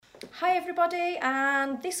Hi everybody,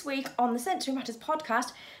 and this week on the Sensory Matters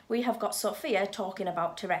podcast we have got Sophia talking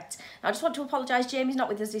about Tourette's. Now, I just want to apologise, Jamie's not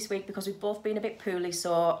with us this week because we've both been a bit poorly,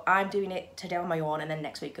 so I'm doing it today on my own and then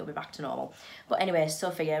next week it'll be back to normal. But anyway,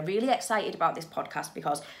 Sophia, really excited about this podcast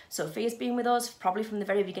because Sophia's been with us probably from the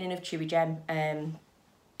very beginning of Chewy Gem.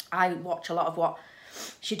 I watch a lot of what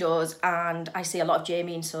she does and I see a lot of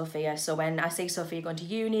Jamie and Sophia, so when I see Sophia going to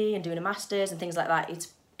uni and doing a master's and things like that,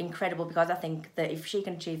 it's incredible because I think that if she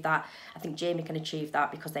can achieve that, I think Jamie can achieve that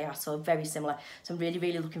because they are so very similar. So I'm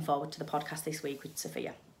really looking forward to the podcast this week with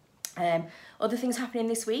Sophia. Other things happening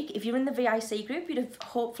this week, if you're in the VIC group, you'd have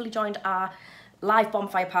hopefully joined our live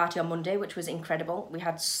bonfire party on Monday, which was incredible. We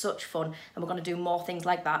had such fun and we're going to do more things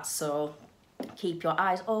like that, so keep your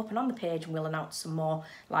eyes open on the page and we'll announce some more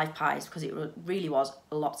live pies because it really was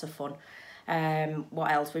lots of fun. What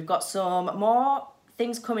else? We've got some more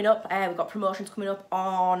things coming up. We've got promotions coming up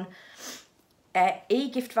on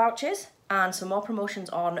e-gift vouchers and some more promotions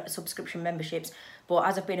on subscription memberships, but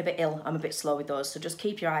as I've been a bit ill, I'm a bit slow with those, so just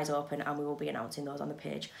keep your eyes open and we will be announcing those on the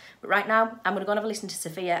page. But right now I'm going to go and have a listen to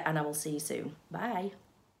Sophia and I will see you soon. Bye.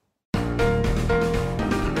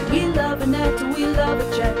 We love a net, we love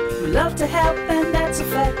a chat, we love to help and that's a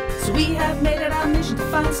fact, so we have made it our mission to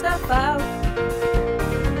find stuff out.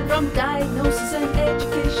 From diagnosis and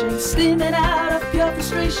education, stimming out of pure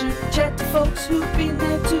frustration, chat to folks who've been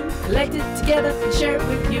there too, collect it together and share it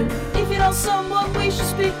with you. If you know someone we should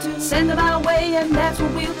speak to, send them our way and that's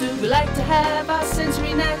what we'll do. We like to have our sensory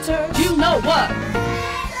natters, you know what?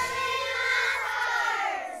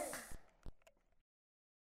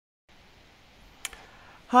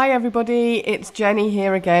 Hi everybody, it's Jenny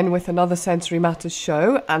here again with another Sensory Matters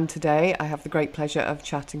show, and today I have the great pleasure of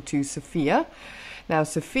chatting to Sophia. Now,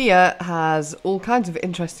 Sophia has all kinds of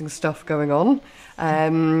interesting stuff going on.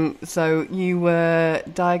 So you were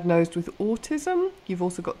diagnosed with autism, you've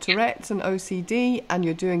also got Tourette's and OCD, and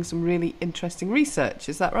you're doing some really interesting research,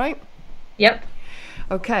 is that right? Yep.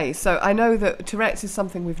 Okay, so I know that Tourette's is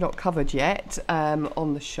something we've not covered yet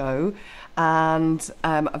on the show, and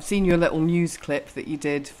I've seen your little news clip that you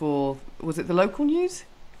did for, was it the local news?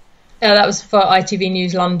 Yeah, that was for ITV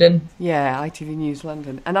News London. Yeah, ITV News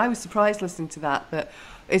London. And I was surprised listening to that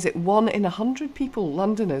is it 1 in 100 people,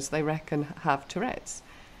 Londoners, they reckon, have Tourette's?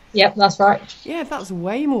 Yep, that's right. Yeah, that's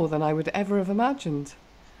way more than I would ever have imagined.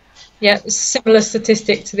 Yeah, it's a similar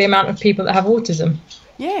statistic to the amount of people that have autism.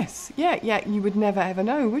 Yes, yeah, you would never ever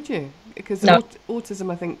know, would you? Because No.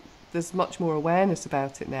 autism, I think there's much more awareness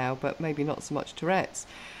about it now, but maybe not so much Tourette's.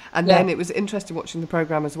 And Yeah. then it was interesting watching the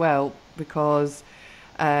programme as well because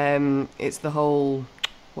it's the whole,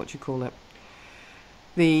 what do you call it?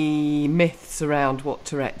 The myths around what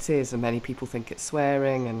Tourette's is, and many people think it's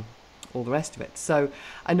swearing and all the rest of it. So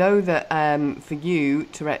I know that for you,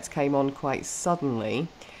 Tourette's came on quite suddenly.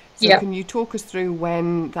 So Yeah. Can you talk us through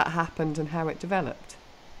when that happened and how it developed?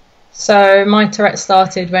 So my Tourette's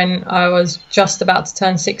started when I was just about to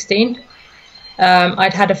turn 16.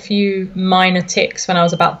 I'd had a few minor tics when I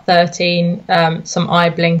was about 13, some eye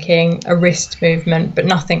blinking, a wrist movement, but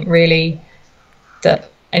nothing really that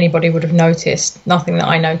anybody would have noticed, nothing that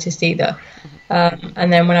I noticed either.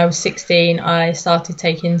 And then when I was 16, I started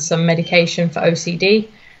taking some medication for OCD,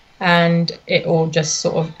 and it all just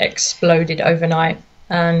sort of exploded overnight.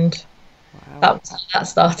 And that was how that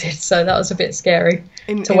started, so that was a bit scary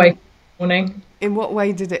to wake up in the morning. In what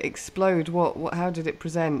way did it explode? How did it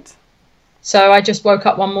present? So I just woke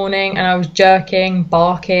up one morning and I was jerking,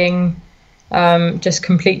 barking, just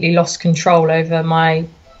completely lost control over my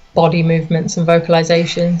body movements and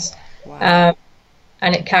vocalizations. Wow.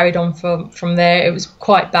 And it carried on from there. It was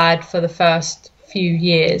quite bad for the first few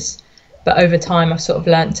years, but over time I've sort of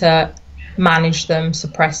learnt to manage them,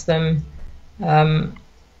 suppress them.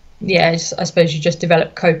 I suppose you just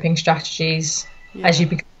develop coping strategies as you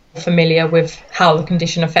become familiar with how the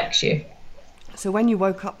condition affects you. So when you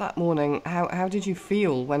woke up that morning, how did you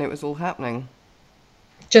feel when it was all happening?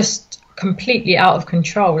 Just completely out of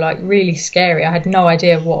control, like really scary. I had no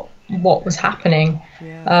idea what was happening.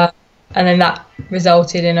 Yeah. And then that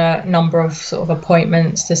resulted in a number of sort of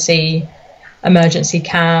appointments to see emergency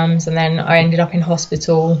cams, and then I ended up in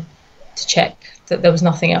hospital to check that there was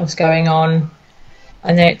nothing else going on.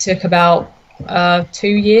 And then it took about 2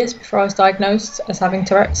 years before I was diagnosed as having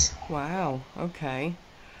Tourette's. Wow, okay.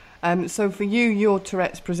 So for you, your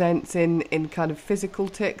Tourette's presents in kind of physical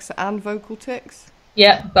tics and vocal tics?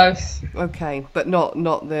 Yeah, both. Okay, but not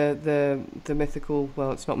the mythical,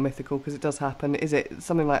 well, it's not mythical because it does happen. Is it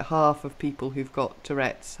something like half of people who've got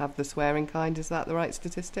Tourette's have the swearing kind? Is that the right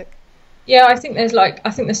statistic? Yeah, I think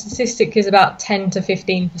the statistic is about 10 to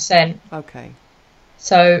 15%. Okay.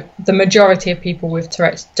 So the majority of people with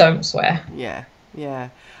Tourette's don't swear. Yeah, yeah.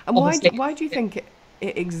 And Obviously- why do you think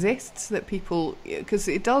it exists that people, because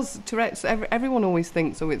it does, Tourette's, everyone always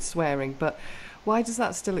thinks, oh, it's swearing, but why does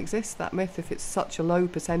that still exist, that myth, if it's such a low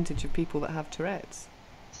percentage of people that have Tourette's?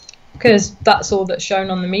 Because that's all that's shown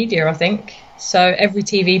on the media, I think. So every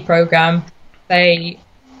TV programme, they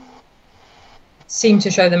seem to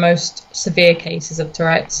show the most severe cases of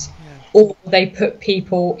Tourette's, or they put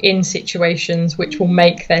people in situations which will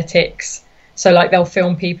make their tics. So like they'll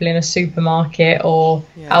film people in a supermarket or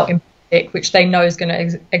out in public, which they know is going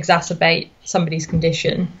to exacerbate somebody's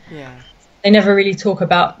condition. Yeah. They never really talk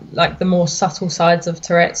about like the more subtle sides of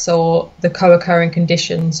Tourette's or the co-occurring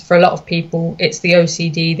conditions. For a lot of people, it's the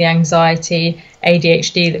OCD, the anxiety,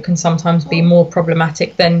 ADHD that can sometimes be more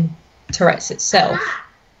problematic than Tourette's itself.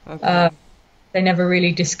 Okay. They never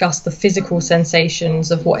really discuss the physical sensations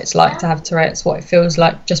of what it's like to have Tourette's, what it feels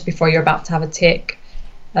like just before you're about to have a tic.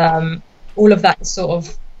 All of that is sort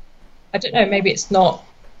of, I don't know, maybe it's not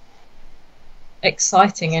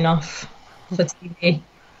exciting enough for TV.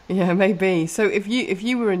 Yeah, maybe. So if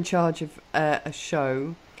you were in charge of a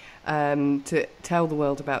show to tell the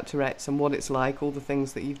world about Tourette's and what it's like, all the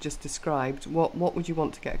things that you've just described, what would you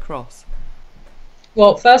want to get across?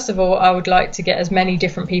 Well, first of all, I would like to get as many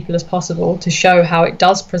different people as possible to show how it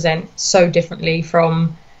does present so differently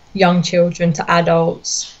from young children to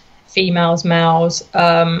adults, females, males.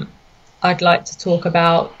 I'd like to talk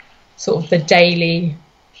about sort of the daily,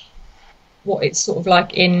 what it's sort of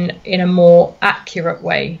like in a more accurate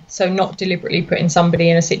way. So not deliberately putting somebody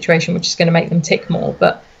in a situation which is going to make them tic more.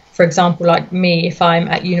 But for example, like me, if I'm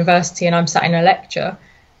at university and I'm sat in a lecture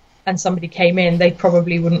and somebody came in, they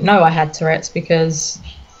probably wouldn't know I had Tourette's because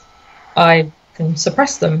I can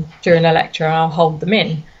suppress them during a lecture and I'll hold them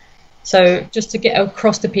in. So just to get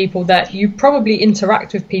across to people that you probably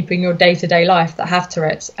interact with people in your day-to-day life that have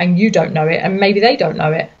Tourette's and you don't know it, and maybe they don't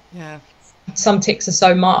know it. Yeah. Some tics are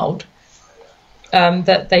so mild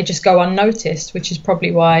that they just go unnoticed, which is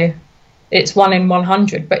probably why it's 1 in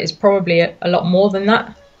 100, but it's probably a lot more than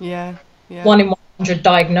that. Yeah. Yeah. 1 in 100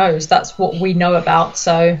 diagnosed, that's what we know about,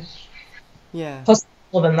 so Yeah. possibly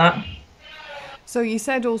more than that. So you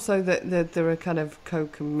said also that there are kind of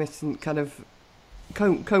concomitant kind of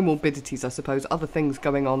comorbidities, I suppose, other things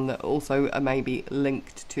going on that also are maybe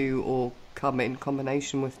linked to or come in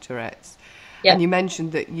combination with Tourette's. Yeah. And you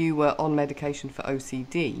mentioned that you were on medication for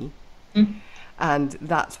OCD, and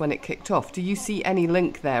that's when it kicked off. Do you see any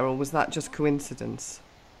link there, or was that just coincidence?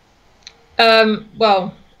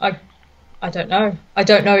 Well, I don't know. I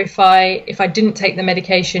don't know if I didn't take the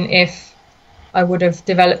medication, if I would have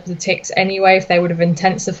developed the tics anyway, if they would have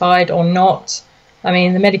intensified or not. I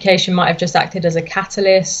mean, the medication might have just acted as a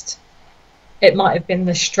catalyst. It might have been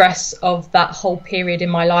the stress of that whole period in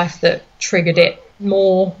my life that triggered it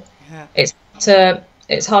more. Yeah.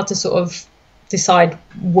 It's hard to sort of decide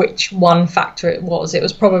which one factor it was. It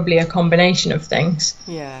was probably a combination of things.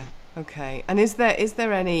 Yeah. Okay. And is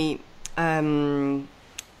there any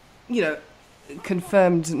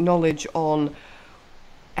confirmed knowledge on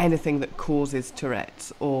anything that causes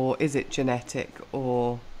Tourette's, or is it genetic,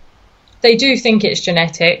 or? They do think it's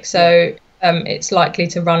genetic, so it's likely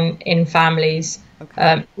to run in families.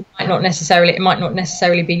 Okay. It might not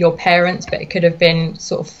necessarily be your parents, but it could have been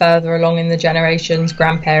sort of further along in the generations,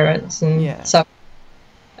 grandparents, and so.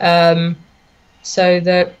 I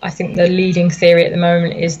think the leading theory at the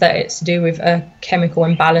moment is that it's to do with a chemical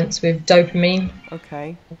imbalance with dopamine.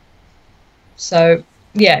 Okay. So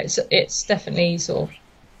yeah, it's definitely sort of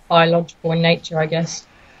biological in nature, I guess.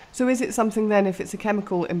 So is it something then, if it's a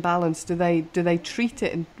chemical imbalance, do they treat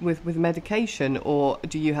it with medication, or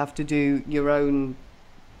do you have to do your own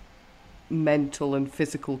mental and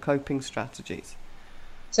physical coping strategies?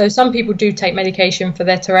 So some people do take medication for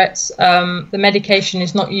their Tourette's. The medication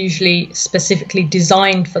is not usually specifically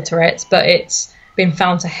designed for Tourette's, but it's been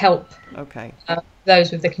found to help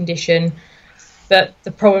those with the condition. But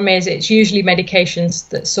the problem is it's usually medications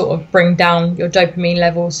that sort of bring down your dopamine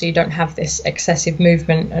levels so you don't have this excessive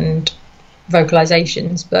movement and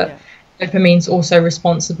vocalizations. But dopamine's also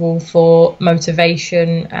responsible for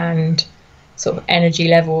motivation and sort of energy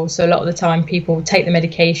levels. So a lot of the time people take the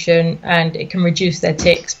medication and it can reduce their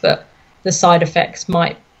tics, but the side effects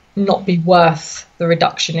might not be worth the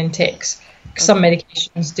reduction in tics. Some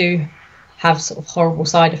medications do have sort of horrible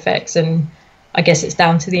side effects, and I guess it's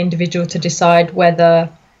down to the individual to decide whether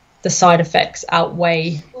the side effects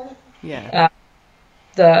outweigh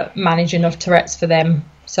the managing of Tourette's for them.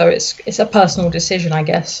 So it's a personal decision, I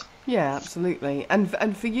guess. Yeah, absolutely.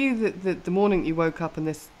 And for you, the morning you woke up and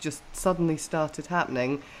this just suddenly started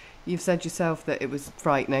happening, you've said yourself that it was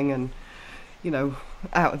frightening, and you know,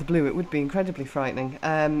 out of the blue, it would be incredibly frightening.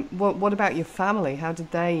 What about your family? How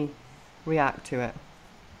did they react to it?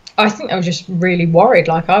 I think they were just really worried,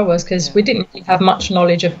 like I was, because we didn't really have much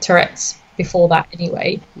knowledge of Tourette's before that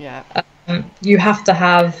anyway. Yeah. You have to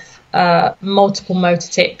have multiple motor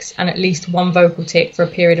tics and at least one vocal tic for a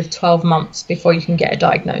period of 12 months before you can get a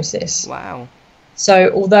diagnosis. Wow.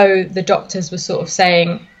 So although the doctors were sort of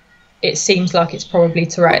saying it seems like it's probably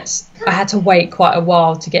Tourette's, I had to wait quite a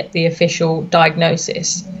while to get the official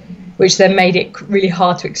diagnosis, which then made it really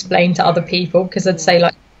hard to explain to other people, because they'd say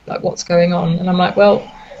like what's going on, and I'm like,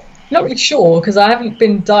 well, not really sure because I haven't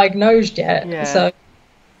been diagnosed yet. Yeah. So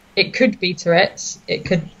it could be Tourette's, it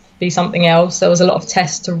could be something else. There was a lot of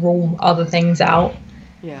tests to rule other things out.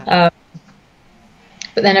 Yeah.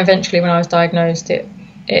 But then eventually when I was diagnosed, it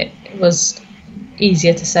was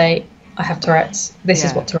easier to say, I have Tourette's. This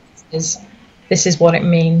is what Tourette's is. This is what it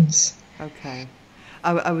means. Okay.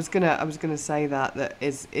 I was gonna say that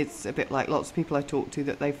it's a bit like lots of people I talk to,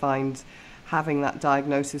 that they find having that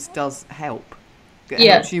diagnosis does help. It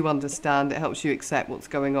helps you understand, it helps you accept what's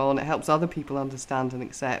going on, it helps other people understand and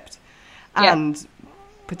accept, and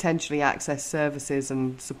potentially access services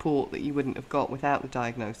and support that you wouldn't have got without the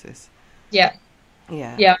diagnosis. Yeah, I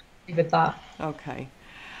agree with that. Okay.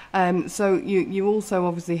 So you also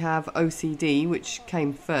obviously have OCD, which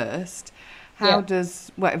came first.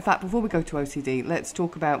 In fact, before we go to OCD, let's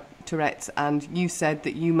talk about Tourette's. And you said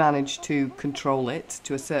that you managed to control it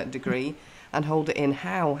to a certain degree and hold it in.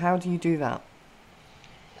 How do you do that?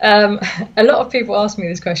 A lot of people ask me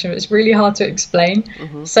this question, but it's really hard to explain.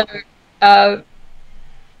 Mm-hmm. So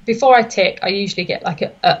before I tic, I usually get like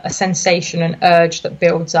a sensation, an urge that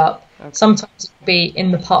builds up. Okay. Sometimes it'll be in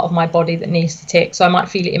the part of my body that needs to tic. So I might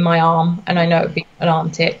feel it in my arm and I know it'll be an arm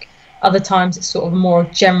tic. Other times it's sort of a more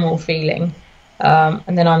general feeling.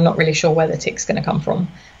 And then I'm not really sure where the tic's going to come from.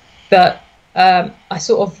 But I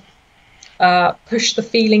sort of push the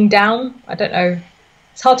feeling down. I don't know.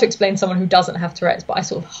 It's hard to explain to someone who doesn't have Tourette's, but I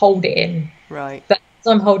sort of hold it in. Right. But as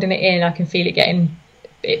I'm holding it in, I can feel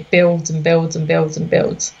it builds and builds and builds and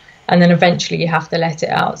builds. And then eventually you have to let it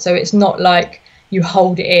out. So it's not like you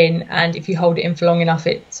hold it in, and if you hold it in for long enough,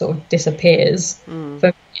 it sort of disappears.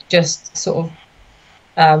 But it just sort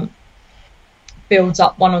of builds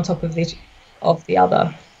up one on top of the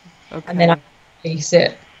other. Okay. And then I release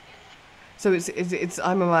it. So it's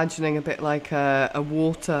I'm imagining a bit like a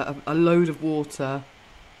load of water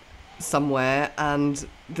somewhere, and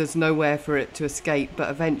there's nowhere for it to escape, but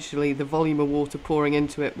eventually the volume of water pouring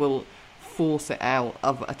into it will force it out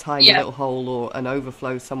of a tiny little hole or an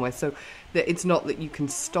overflow somewhere. So that it's not that you can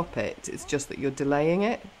stop it, it's just that you're delaying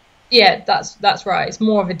it. Yeah, that's right. It's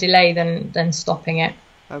more of a delay than stopping it.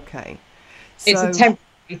 Okay. So, it's a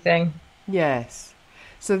temporary thing. Yes.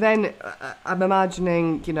 So then I'm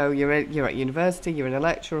imagining, you're at university, you're in a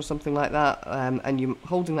lecture or something like that, and you're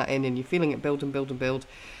holding that in and you're feeling it build and build and build.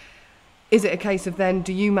 Is it a case of then,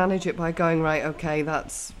 do you manage it by going, right, okay,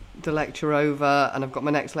 that's the lecture over and I've got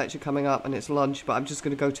my next lecture coming up and it's lunch, but I'm just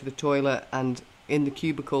going to go to the toilet and in the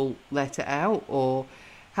cubicle let it out? Or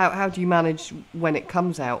how do you manage when it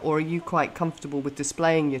comes out? Or are you quite comfortable with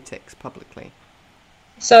displaying your tics publicly?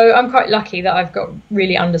 So I'm quite lucky that I've got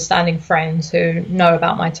really understanding friends who know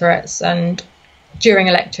about my Tourette's, and during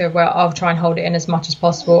a lecture where I'll try and hold it in as much as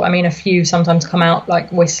possible. I mean, a few sometimes come out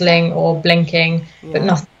like whistling or blinking, but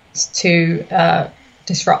nothing's too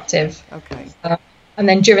disruptive. Okay. And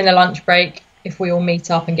then during the lunch break, if we all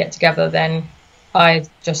meet up and get together, then I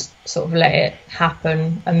just sort of let it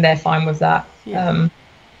happen and they're fine with that. Yeah.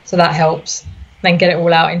 So that helps. Then get it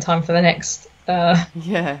all out in time for the next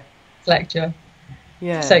lecture.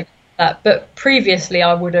 Yeah. So but previously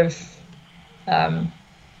I would have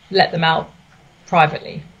let them out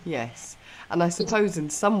privately. Yes. And I suppose in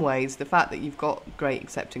some ways the fact that you've got great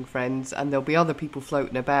accepting friends and there'll be other people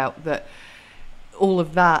floating about, that all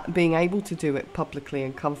of that, being able to do it publicly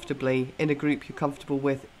and comfortably in a group you're comfortable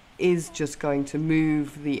with, is just going to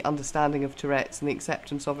move the understanding of Tourette's and the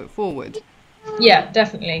acceptance of it forward. Yeah,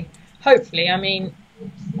 definitely. Hopefully. I mean,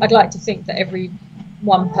 I'd like to think that every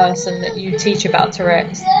one person that you teach about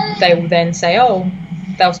Tourette's, they will then say,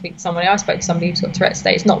 they'll speak to somebody. I spoke to somebody who's got Tourette's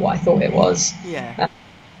today. It's not what I thought it was. Yeah.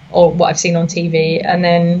 Or what I've seen on TV. And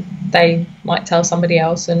then they might tell somebody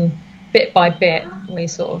else, and bit by bit, we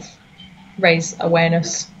sort of raise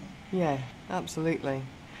awareness. Yeah, absolutely.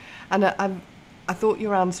 And I thought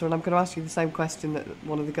your answer, and I'm going to ask you the same question that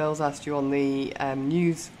one of the girls asked you on the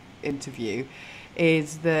news interview,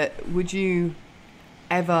 is that would you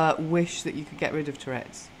ever wish that you could get rid of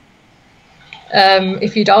Tourette's?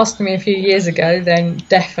 If you'd asked me a few years ago, then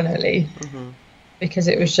definitely. because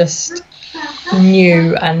it was just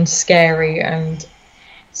new and scary and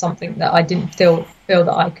something that I didn't feel that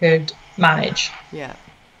I could manage. Yeah.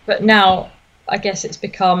 But now I guess it's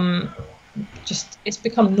become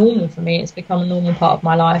normal for me. It's become a normal part of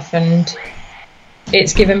my life, and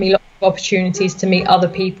it's given me lots of opportunities to meet other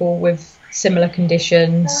people with similar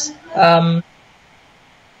conditions.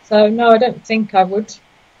 So no, I don't think I would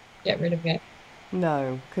get rid of it.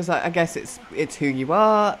 No, because I guess it's who you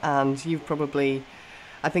are, and you've probably,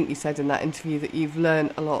 I think you said in that interview that you've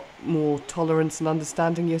learned a lot more tolerance and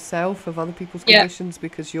understanding yourself of other people's conditions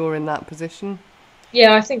because you're in that position.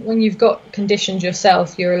 Yeah, I think when you've got conditions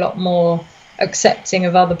yourself, you're a lot more accepting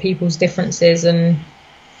of other people's differences and,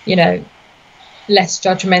 you know, less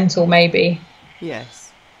judgmental maybe.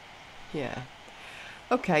 Yes. Yeah.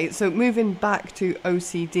 Okay, so moving back to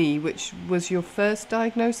OCD, which was your first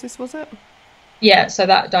diagnosis, was it? Yeah, so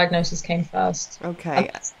that diagnosis came first. Okay.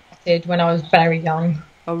 I started when I was very young.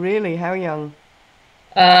 Oh, really? How young?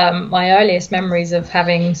 My earliest memories of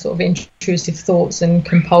having sort of intrusive thoughts and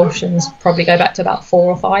compulsions probably go back to about 4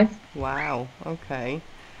 or 5. Wow, okay.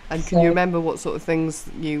 And can you remember what sort of things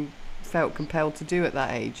you felt compelled to do at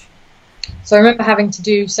that age? So I remember having to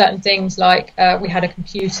do certain things like we had a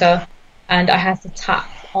computer and I had to tap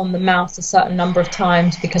on the mouse a certain number of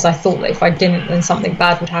times because I thought that if I didn't, then something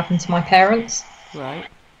bad would happen to my parents. Right.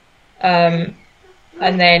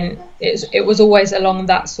 And then it was always along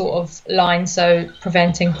that sort of line, so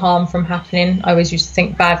preventing harm from happening. I always used to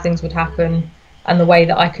think bad things would happen, and the way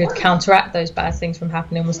that I could counteract those bad things from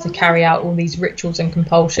happening was to carry out all these rituals and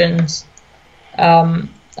compulsions.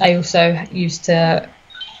 I also used to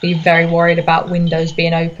be very worried about windows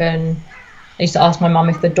being open. I used to ask my mum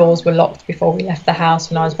if the doors were locked before we left the house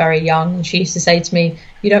when I was very young, and she used to say to me,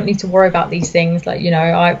 "You don't need to worry about these things. Like, you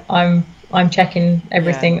know, I'm checking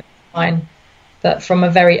everything fine." But from a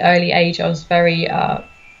very early age, I was I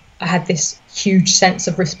had this huge sense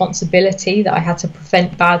of responsibility that I had to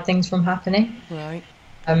prevent bad things from happening. Right.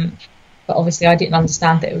 But obviously I didn't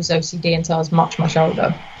understand that it was OCD until I was much, much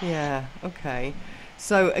older. Yeah, okay.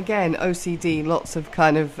 So again, OCD, lots of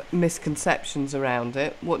kind of misconceptions around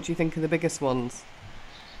it. What do you think are the biggest ones?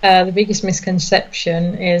 The biggest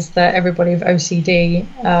misconception is that everybody with OCD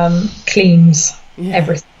cleans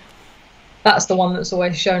everything. That's the one that's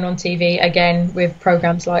always shown on TV, again, with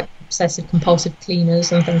programs like obsessive compulsive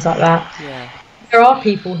cleaners and things like that. Yeah. There are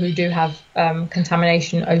people who do have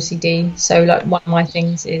contamination OCD. So like one of my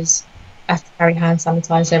things is I have to carry hand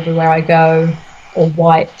sanitizer everywhere I go, or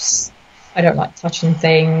wipes. I don't like touching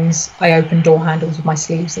things. I open door handles with my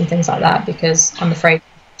sleeves and things like that because I'm afraid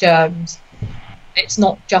of germs. It's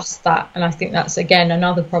not just that. And I think that's, again,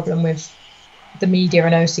 another problem with the media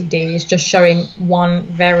and OCD, is just showing one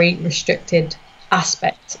very restricted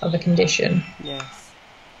aspect of a condition. Yes.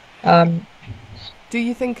 Do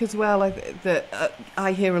you think as well that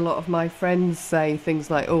I hear a lot of my friends say things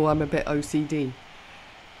like, "Oh, I'm a bit OCD."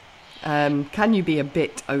 Can you be a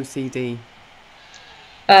bit OCD?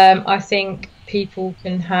 I think people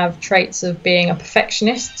can have traits of being a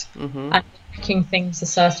perfectionist and making things a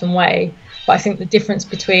certain way. But I think the difference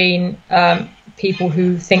between people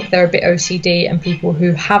who think they're a bit OCD and people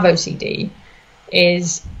who have OCD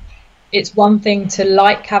is it's one thing to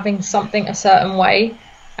like having something a certain way,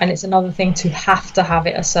 and it's another thing to have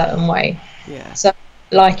it a certain way. Yeah. So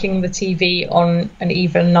liking the TV on an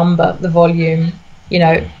even number, the volume, you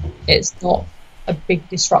know, it's not a big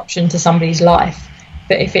disruption to somebody's life.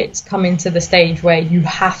 But if it's coming to the stage where you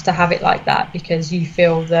have to have it like that because you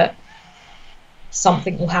feel that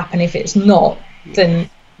something will happen if it's not, then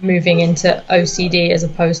moving into OCD as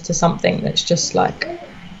opposed to something that's just like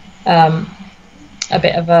a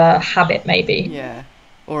bit of a habit maybe. Yeah,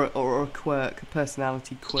 or a quirk, a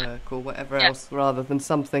personality quirk or whatever else, rather than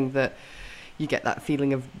something that you get that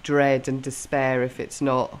feeling of dread and despair if it's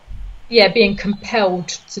not. Yeah, being compelled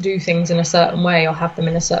to do things in a certain way or have them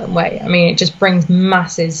in a certain way. I mean, it just brings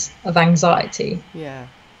masses of anxiety. Yeah.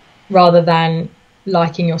 Rather than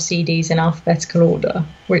liking your CDs in alphabetical order,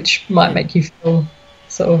 which might make you feel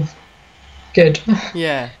sort of good.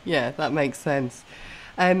 Yeah, that makes sense.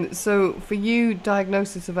 So for you,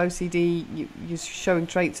 diagnosis of OCD, you're showing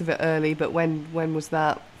traits of it early, but when was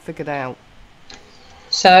that figured out?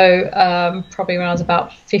 So probably when I was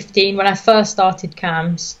about 15, when I first started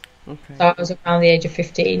CAMHS. Okay. So I was around the age of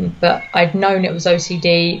 15, but I'd known it was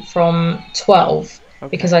OCD from 12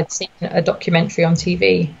 because I'd seen a documentary on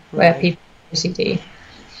TV where people had OCD.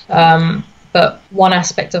 But one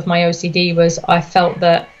aspect of my OCD was I felt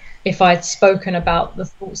that if I'd spoken about the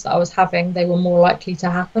thoughts that I was having, they were more likely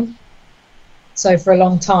to happen. So for a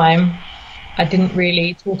long time, I didn't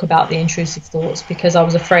really talk about the intrusive thoughts because I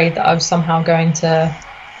was afraid that I was somehow going to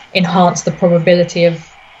enhance the probability of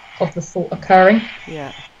the thought occurring.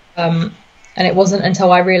 Yeah. And it wasn't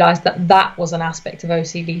until I realised that that was an aspect of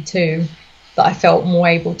OCD too that I felt more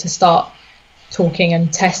able to start talking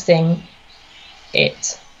and testing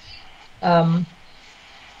it. So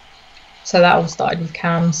that all started with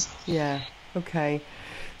CAMHS. Yeah. Okay.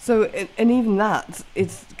 So, and even that,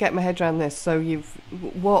 it's get my head around this. So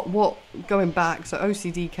what going back, so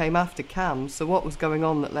OCD came after CAMHS. So what was going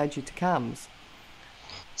on that led you to CAMHS?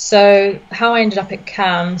 So how I ended up at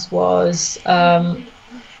CAMHS was,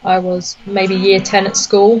 I was maybe year 10 at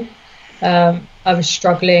school. I was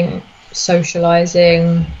struggling,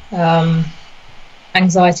 socialising,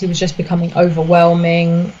 anxiety was just becoming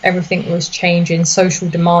overwhelming, everything was changing, social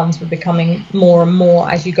demands were becoming more and more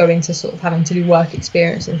as you go into sort of having to do work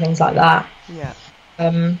experience and things like that. Yeah.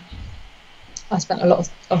 I spent a lot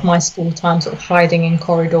of my school time sort of hiding in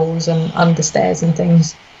corridors and under stairs and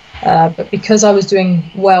things. But because I was doing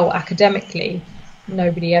well academically,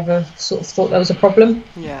 nobody ever sort of thought there was a problem.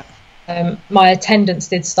 Yeah. My attendance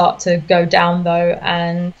did start to go down though,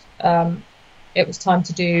 and it was time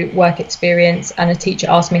to do work experience, and a teacher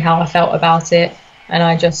asked me how I felt about it, and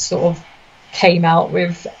I just sort of came out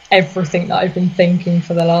with everything that I've been thinking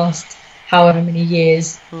for the last however many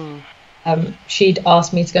years. She'd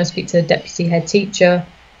asked me to go and speak to the deputy head teacher,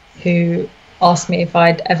 who asked me if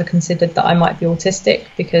I'd ever considered that I might be autistic,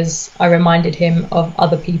 because I reminded him of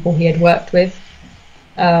other people he had worked with.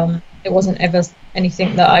 It wasn't ever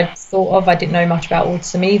anything that I'd thought of. I didn't know much about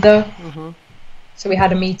autism either. So we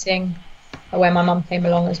had a meeting where my mum came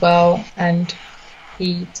along as well, and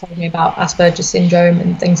he told me about Asperger's syndrome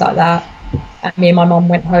and things like that. And me and my mum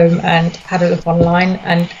went home and had a look online,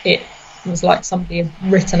 and it was like somebody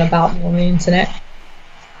had written about me on the internet.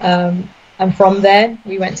 And from there,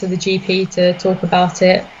 we went to the GP to talk about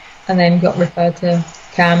it, and then got referred to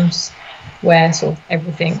CAMHS, where sort of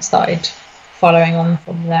everything started following on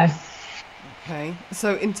from there. Okay.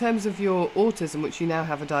 So in terms of your autism, which you now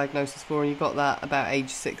have a diagnosis for, and you got that about age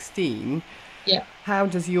 16, yeah. How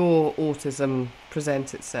does your autism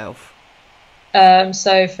present itself?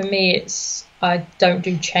 So for me, I don't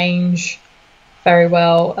do change very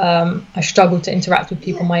well. I struggle to interact with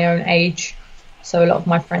people my own age. So a lot of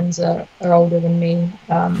my friends are older than me.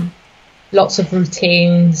 Lots of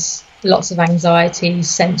routines, lots of anxiety,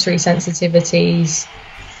 sensory sensitivities,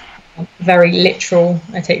 very literal.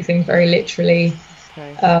 I take things very literally.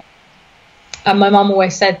 Okay. And my mum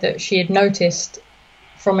always said that she had noticed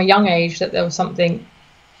from a young age that there was something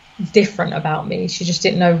different about me. She just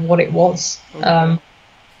didn't know what it was. Okay.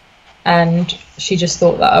 And she just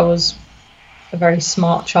thought that I was a very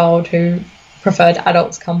smart child who preferred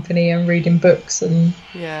adults' company and reading books and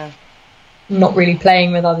not really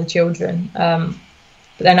playing with other children. But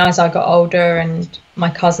then as I got older and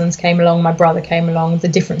my cousins came along, my brother came along, the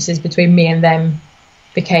differences between me and them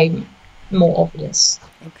became more obvious.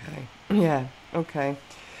 Okay. Yeah. Okay.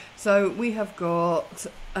 So we have got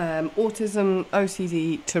autism,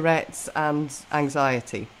 OCD, Tourette's and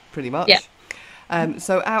anxiety, pretty much. Yeah.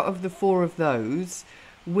 So out of the four of those,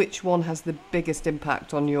 which one has the biggest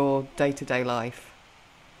impact on your day-to-day life?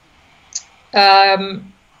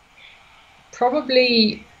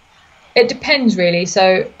 Probably, it depends really.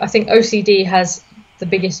 So I think OCD has the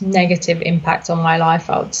biggest negative impact on my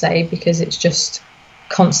life, I would say, because it's just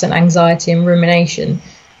constant anxiety and rumination.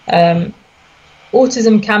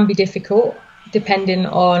 Autism can be difficult depending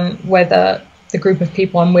on whether the group of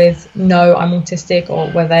people I'm with know I'm autistic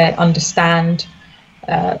or whether they understand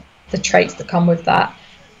the traits that come with that.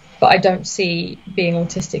 But I don't see being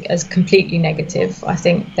autistic as completely negative. I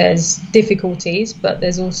think there's difficulties, but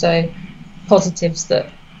there's also positives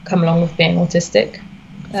that come along with being autistic.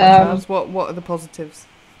 What are the positives?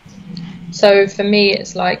 So for me,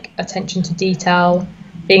 it's like attention to detail,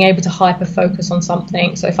 being able to hyper focus on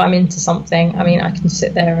something. So if I'm into something, I mean, I can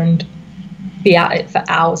sit there and be at it for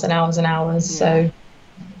hours and hours and hours. Yeah.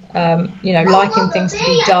 So, liking things to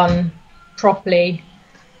be done properly,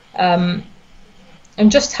 and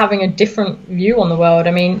just having a different view on the world.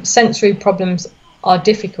 I mean, sensory problems are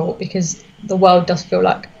difficult because the world does feel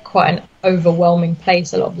like quite an overwhelming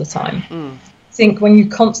place a lot of the time. I think when you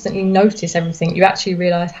constantly notice everything, you actually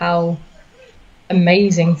realise how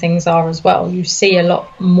amazing things are as well. You see a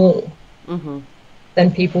lot more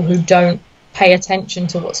than people who don't pay attention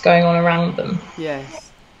to what's going on around them.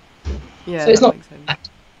 Yes. Yeah. So it's not bad.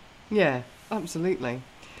 Yeah, absolutely.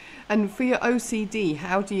 And for your OCD,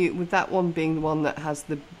 how do you, with that one being the one that has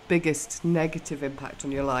the biggest negative impact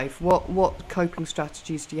on your life, what coping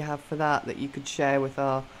strategies do you have for that you could share with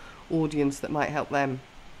our audience that might help them?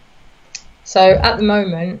 So at the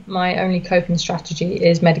moment, my only coping strategy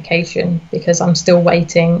is medication, because I'm still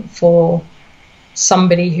waiting for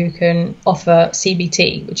somebody who can offer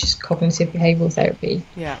CBT, which is cognitive behavioural therapy.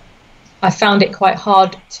 Yeah. I found it quite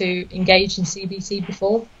hard to engage in CBT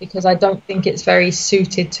before, because I don't think it's very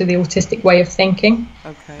suited to the autistic way of thinking.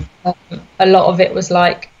 Okay. A lot of it was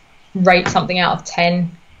like rate something out of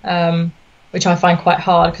 10, which I find quite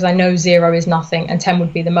hard, because I know 0 is nothing and 10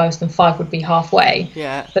 would be the most and 5 would be halfway.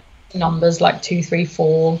 Yeah. But numbers like 2, 3,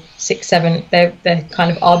 4, 6, 7, they're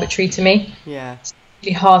kind of arbitrary to me. Yeah. It's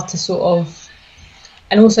really hard to sort of,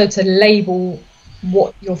 and also to label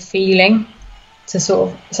what you're feeling, to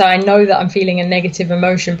sort of, so I know that I'm feeling a negative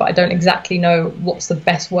emotion, but I don't exactly know what's the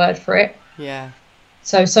best word for it. Yeah.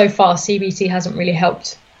 So far CBT hasn't really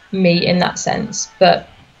helped me in that sense, but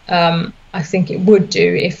I think it would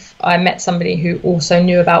do if I met somebody who also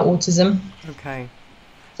knew about autism. Okay.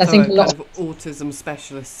 So I think a lot kind of autism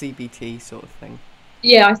specialist CBT sort of thing.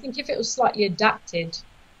 Yeah, I think if it was slightly adapted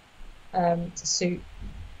to suit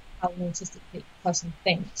how an autistic person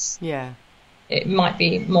thinks, Yeah. it might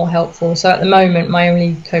be more helpful. So at the moment, my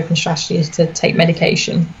only coping strategy is to take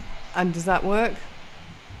medication. And does that work?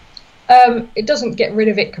 It doesn't get rid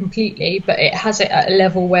of it completely, but it has it at a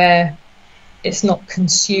level where it's not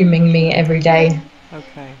consuming me every day.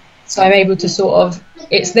 Okay. So I'm able to sort of,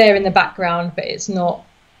 it's there in the background, but it's not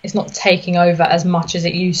taking over as much as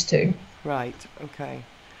it used to. Right. Okay.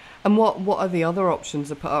 And what are the other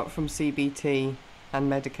options apart from CBT and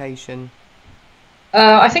medication?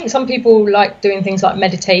 I think some people like doing things like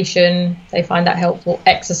meditation. They find that helpful.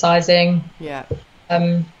 Exercising. Yeah.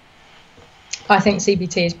 I think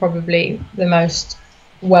CBT is probably the most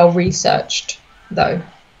well researched, though.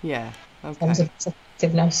 Yeah. In terms Okay. of its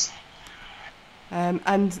effectiveness.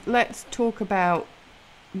 And let's talk about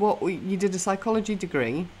you did a psychology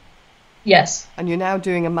degree, Yes. and you're now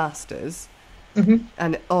doing a master's, Mhm.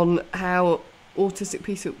 and on how autistic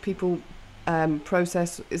people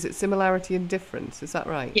process. Is it similarity and difference? Is that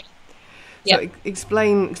right? Yeah. So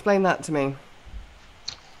explain that to me.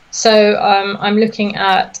 So I'm looking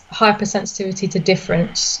at hypersensitivity to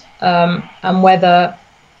difference, and whether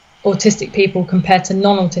autistic people compared to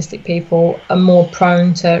non-autistic people are more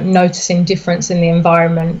prone to noticing difference in the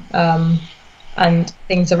environment and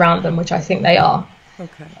things around them, which I think they are.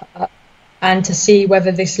 Okay. And to see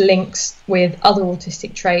whether this links with other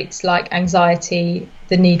autistic traits like anxiety,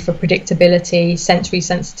 the need for predictability, sensory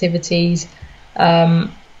sensitivities,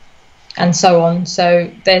 and so on.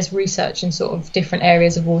 So there's research in sort of different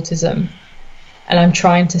areas of autism, and I'm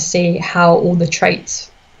trying to see how all the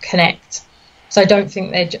traits connect. So I don't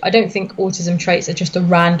think autism traits are just a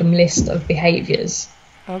random list of behaviours.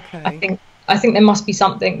 Okay. I think there must be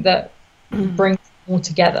something that brings them all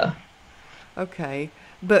together. Okay.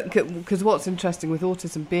 But because what's interesting with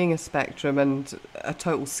autism being a spectrum and a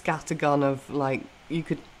total scattergun of like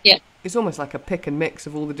it's almost like a pick and mix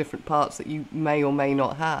of all the different parts that you may or may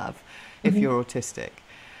not have if you're autistic.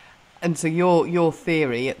 And so your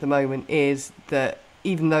theory at the moment is that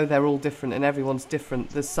even though they're all different and everyone's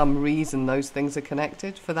different, there's some reason those things are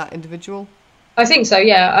connected for that individual? I think so,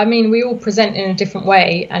 yeah. I mean, we all present in a different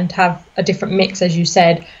way and have a different mix, as you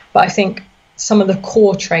said, but I think some of the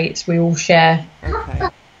core traits we all share. Okay.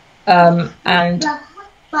 And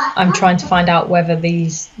I'm trying to find out whether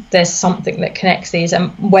there's something that connects these,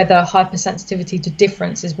 and whether hypersensitivity to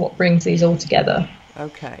difference is what brings these all together.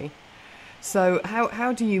 Okay. So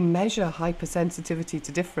how do you measure hypersensitivity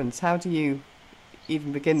to difference? How do you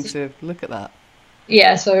even begin to look at that?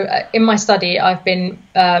 Yeah, so in my study, I've been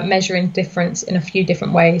measuring difference in a few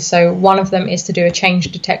different ways. So one of them is to do a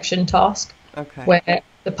change detection task, Okay. where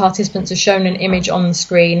the participants are shown an image on the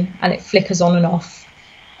screen and it flickers on and off.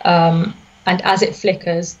 And as it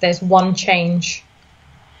flickers, there's one change.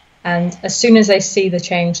 And as soon as they see the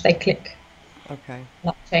change, they click Okay.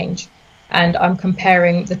 that change. And I'm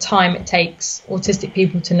comparing the time it takes autistic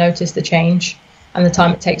people to notice the change and the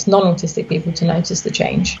time it takes non-autistic people to notice the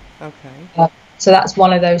change. Okay. So that's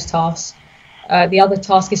one of those tasks. The other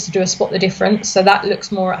task is to do a spot the difference. So that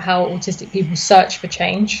looks more at how autistic people search for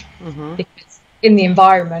change. Because in the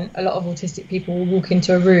environment, a lot of autistic people will walk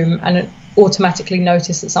into a room and automatically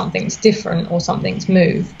notice that something's different or something's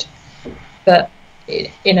moved. But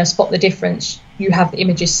in a spot the difference, you have the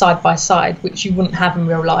images side by side, which you wouldn't have in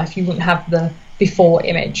real life. You wouldn't have the before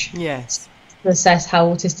image. Yes. To assess how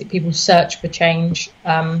autistic people search for change.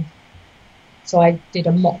 So I did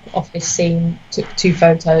a mock office scene, took 2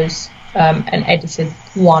 photos and edited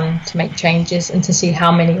one to make changes and to see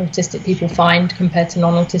how many autistic people find compared to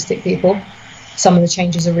non-autistic people. Some of the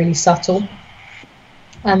changes are really subtle.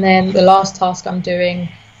 And then the last task I'm doing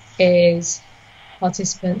is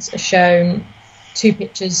participants are shown 2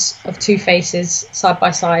 pictures of 2 faces side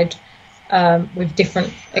by side with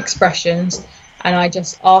different expressions, and I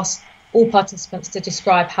just asked all participants to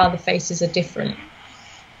describe how the faces are different.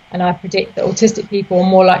 And I predict that autistic people are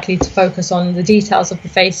more likely to focus on the details of the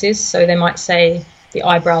faces, so they might say the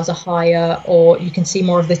eyebrows are higher, or you can see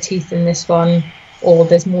more of the teeth in this one, or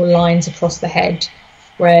there's more lines across the head,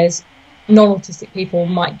 whereas non-autistic people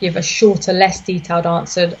might give a shorter, less detailed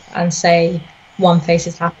answer and say one face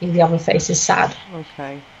is happy, the other face is sad.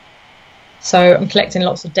 Okay. So I'm collecting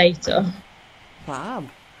lots of data. Fab.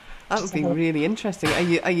 That would be really interesting.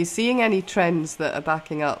 Are you seeing any trends that are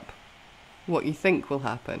backing up what you think will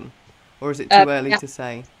happen, or is it too early to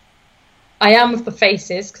say? I am with the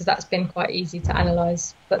faces because that's been quite easy to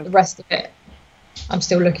analyse, but the rest of it, I'm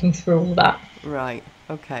still looking through all that. Right.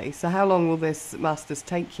 Okay. So how long will this masters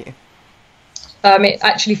take you? It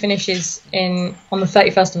actually finishes on the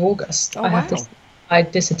 31st of August. Oh, I have to submit my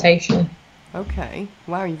dissertation. Okay.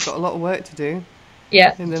 Wow, you've got a lot of work to do.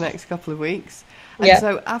 Yeah. In the next couple of weeks. And yeah.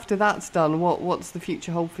 So after that's done, what's the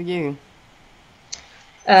future hold for you?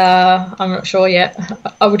 I'm not sure yet.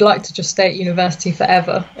 I would like to just stay at university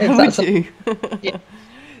forever. Would you? Yeah.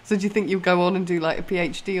 So do you think you'll go on and do like a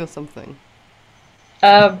PhD or something?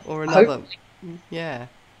 Or another? Hopefully. Yeah.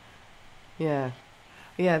 Yeah.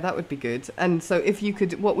 Yeah, that would be good. And so if you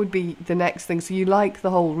could, what would be the next thing? So you like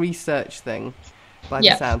the whole research thing by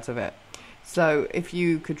the sounds of it. So if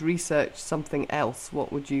you could research something else,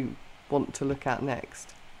 what would you want to look at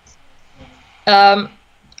next?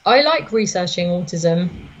 I like researching autism,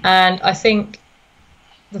 and I think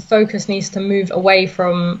the focus needs to move away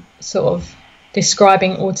from sort of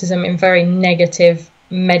describing autism in very negative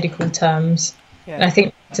medical terms. Yeah. And I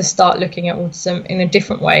think to start looking at autism in a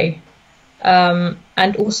different way,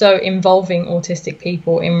 and also involving autistic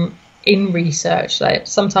people in research. Like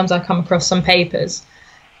sometimes I come across some papers,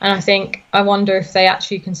 and I wonder if they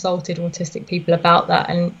actually consulted autistic people about that,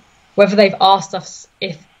 and whether they've asked us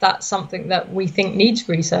if that's something that we think needs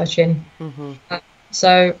researching. Mm-hmm.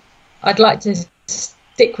 So I'd like to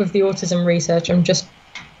stick with the autism research and just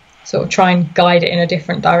sort of try and guide it in a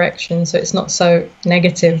different direction so it's not so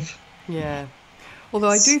negative. Yeah. Although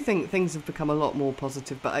I do think things have become a lot more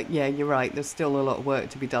positive, but yeah, you're right, there's still a lot of work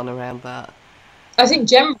to be done around that. I think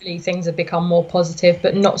generally things have become more positive,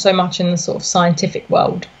 but not so much in the sort of scientific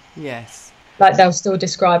world. Yes. Like they'll still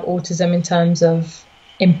describe autism in terms of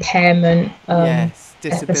impairment. Yes,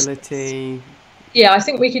 disability. Yeah, I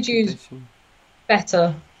think we could use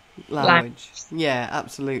better language. Yeah,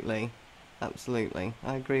 absolutely. Absolutely.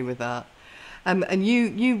 I agree with that. And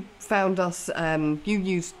you found us, you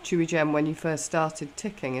used Chewy Gem when you first started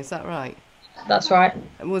ticking, is that right? That's right.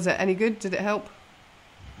 Was it any good? Did it help?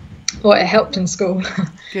 Well, it helped in school.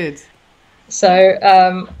 Good. So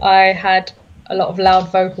I had a lot of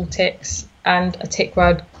loud vocal tics and a tic where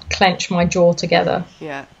I'd clench my jaw together.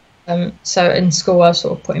 Yeah. So in school I was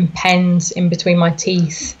sort of putting pens in between my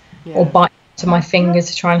teeth or biting to my fingers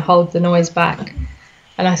to try and hold the noise back.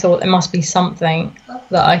 And I thought there must be something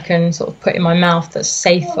that I can sort of put in my mouth that's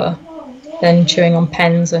safer than chewing on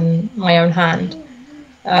pens and my own hand.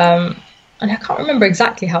 And I can't remember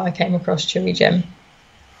exactly how I came across Chewy Gem.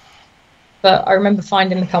 But I remember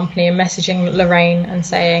finding the company and messaging Lorraine and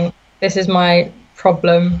saying, this is my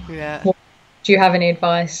problem. Yeah. Do you have any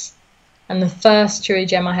advice? And the first Chewy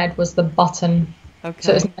Gem I had was the button. Okay.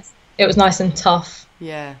 So it was nice and tough.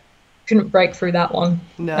 Yeah. Couldn't break through that one.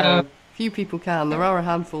 No. Few people can. There are a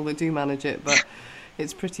handful that do manage it, but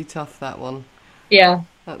it's pretty tough, that one. Yeah.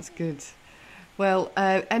 That's good. Well,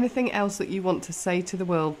 anything else that you want to say to the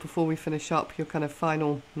world before we finish up, your kind of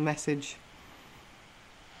final message?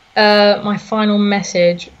 My final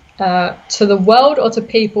message to the world or to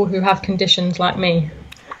people who have conditions like me?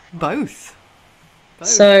 Both.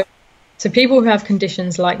 So to people who have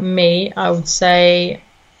conditions like me, I would say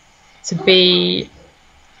to be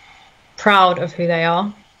proud of who they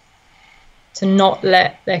are, to not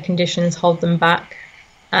let their conditions hold them back,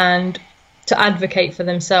 and to advocate for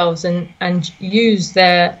themselves and use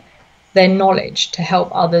their knowledge to help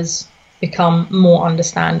others become more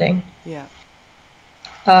understanding. Yeah.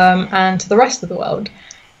 And to the rest of the world,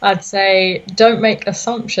 I'd say don't make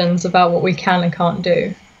assumptions about what we can and can't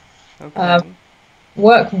do. Okay.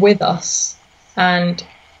 Work with us and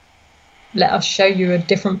let us show you a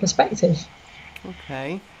different perspective.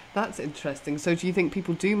 Okay, that's interesting. So do you think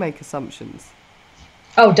people do make assumptions?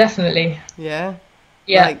 Oh, definitely. Yeah?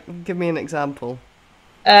 Yeah. Like, give me an example.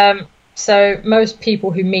 So most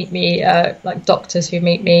people who meet me, like doctors who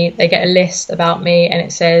meet me, they get a list about me and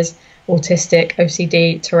it says autistic,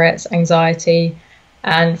 OCD, Tourette's, anxiety,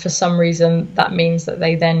 and for some reason that means that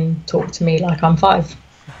they then talk to me like I'm 5.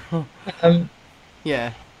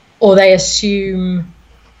 Yeah. Or they assume,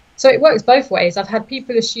 so it works both ways. I've had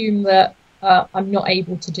people assume that I'm not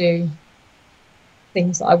able to do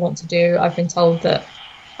things that I want to do. I've been told that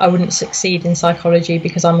I wouldn't succeed in psychology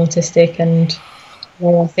because I'm autistic and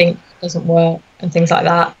what I think doesn't work and things like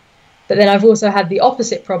that. But then I've also had the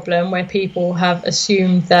opposite problem where people have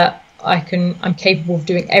assumed that I'm capable of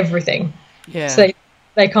doing everything. Yeah. So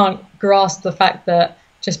they can't grasp the fact that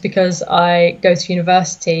just because I go to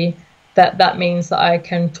university, that means that I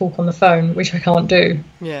can talk on the phone, which I can't do.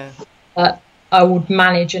 Yeah. That I would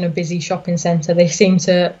manage in a busy shopping centre. They seem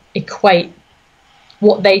to equate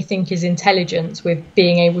what they think is intelligence with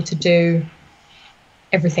being able to do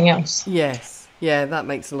everything else. Yes. Yeah, that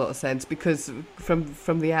makes a lot of sense, because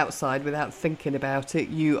from the outside, without thinking about it,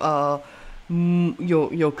 you're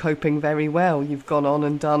coping very well. You've gone on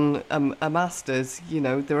and done a master's. You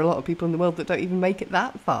know, there are a lot of people in the world that don't even make it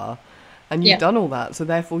that far, and you've done all that. So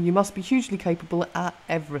therefore, you must be hugely capable at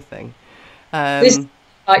everything. This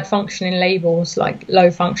like functioning labels, like low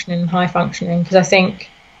functioning and high functioning, because I think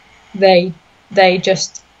they're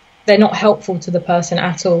not helpful to the person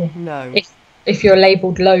at all. No. If you're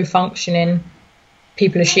labelled low functioning,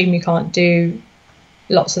 people assume you can't do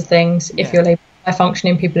lots of things. Yeah. If you're labelled high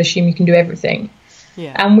functioning, people assume you can do everything.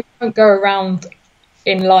 Yeah. And we don't go around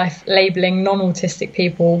in life labelling non-autistic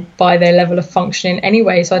people by their level of functioning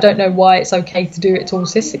anyway, so I don't know why it's okay to do it to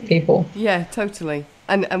autistic people. Yeah, totally.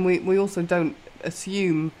 And we also don't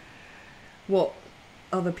assume what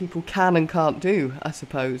other people can and can't do, I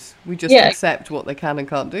suppose. We just accept what they can and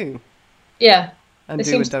can't do. Yeah. And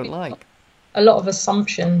do and don't like. A lot of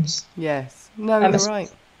assumptions. Yes. No, you're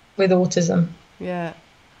right. With autism. Yeah.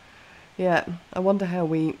 Yeah. I wonder how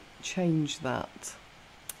we change that.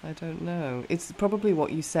 I don't know. It's probably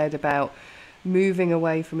what you said about moving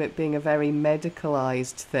away from it being a very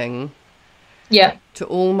medicalised thing. Yeah. To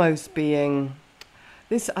almost being...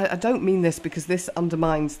 I don't mean this because this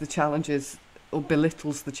undermines the challenges or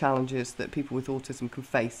belittles the challenges that people with autism can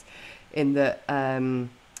face, in that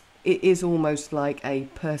it is almost like a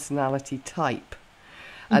personality type.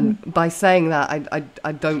 And by saying that,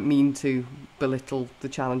 I don't mean to belittle the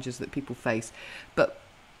challenges that people face, but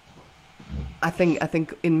I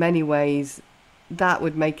think in many ways that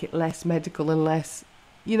would make it less medical and less,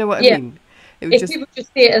 you know what I mean? If people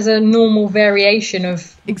just see it as a normal variation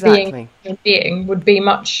of being a human being, would be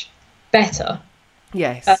much better.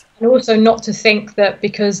 Yes. And also not to think that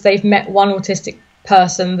because they've met one autistic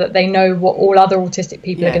person that they know what all other autistic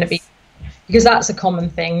people are going to be. Because that's a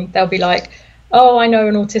common thing. They'll be like, oh, I know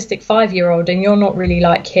an autistic 5-year-old and you're not really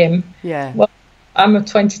like him. Yeah. Well, I'm a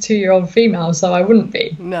 22-year-old female, so I wouldn't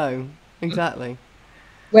be. No, exactly.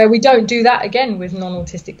 Where we don't do that again with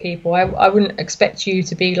non-autistic people. I wouldn't expect you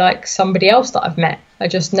to be like somebody else that I've met. I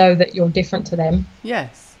just know that you're different to them.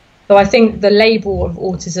 Yes. So I think the label of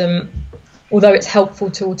autism, although it's helpful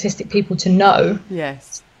to autistic people to know,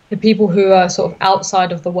 yes, the people who are sort of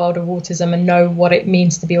outside of the world of autism and know what it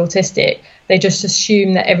means to be autistic, they just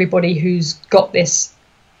assume that everybody who's got this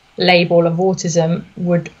label of autism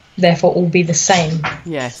would therefore all be the same.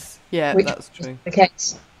 Yes. Yeah, that's true. The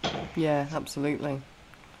case. Yeah, absolutely.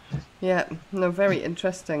 Yeah, no, very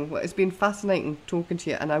interesting. Well, it's been fascinating talking to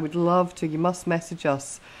you, and I would love to. You must message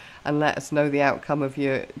us and let us know the outcome of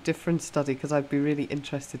your different study, because I'd be really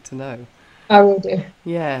interested to know. I will do.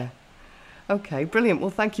 Yeah. Okay, brilliant. Well,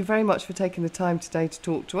 thank you very much for taking the time today to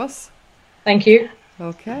talk to us. Thank you.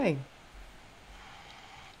 Okay.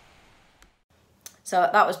 So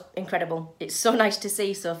that was incredible. It's so nice to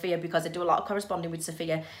see Sophia, because I do a lot of corresponding with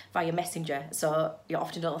Sophia via Messenger, so you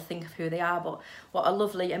often don't think of who they are, but what a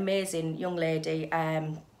lovely, amazing young lady.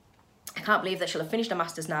 I can't believe that she'll have finished her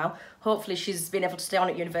Masters now. Hopefully she's been able to stay on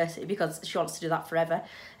at university, because she wants to do that forever.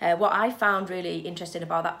 What I found really interesting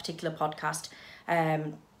about that particular podcast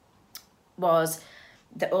was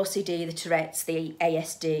the OCD, the Tourette's, the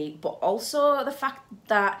ASD, but also the fact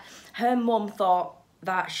that her mum thought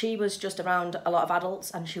that she was just around a lot of adults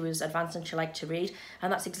and she was advanced and she liked to read.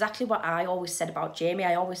 And that's exactly what I always said about Jamie.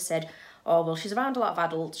 I always said, oh, well, she's around a lot of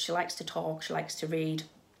adults, she likes to talk, she likes to read.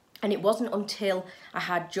 And it wasn't until I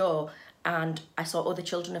had Jo and I saw other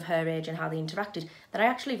children of her age and how they interacted that I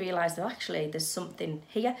actually realised that actually there's something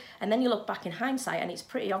here. And then you look back in hindsight and it's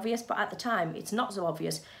pretty obvious, but at the time it's not so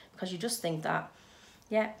obvious, because you just think that,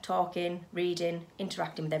 yeah, talking, reading,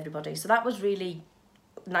 interacting with everybody. So that was really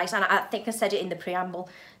nice, and I think I said it in the preamble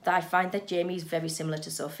that I find that Jamie is very similar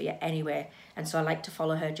to Sophia anyway, and so I like to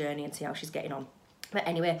follow her journey and see how she's getting on. But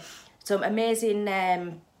anyway, some amazing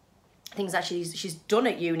things that she's done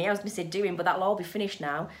at uni. I was going to say doing, but that'll all be finished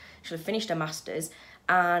now. She'll have finished her Masters,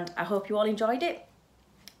 and I hope you all enjoyed it.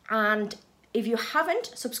 And if you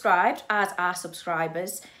haven't subscribed, as our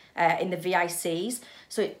subscribers in the VICs,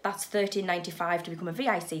 so that's $13.95 to become a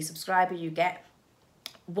VIC subscriber, you get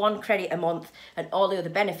 1 credit a month and all the other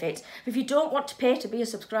benefits. But if you don't want to pay to be a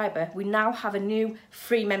subscriber, we now have a new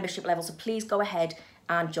free membership level, so please go ahead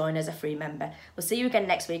and join as a free member. We'll see you again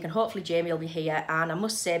next week, and hopefully Jamie will be here. And I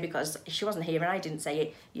must say, because she wasn't here and I didn't say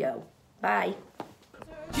it, yo, bye.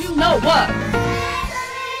 You know what?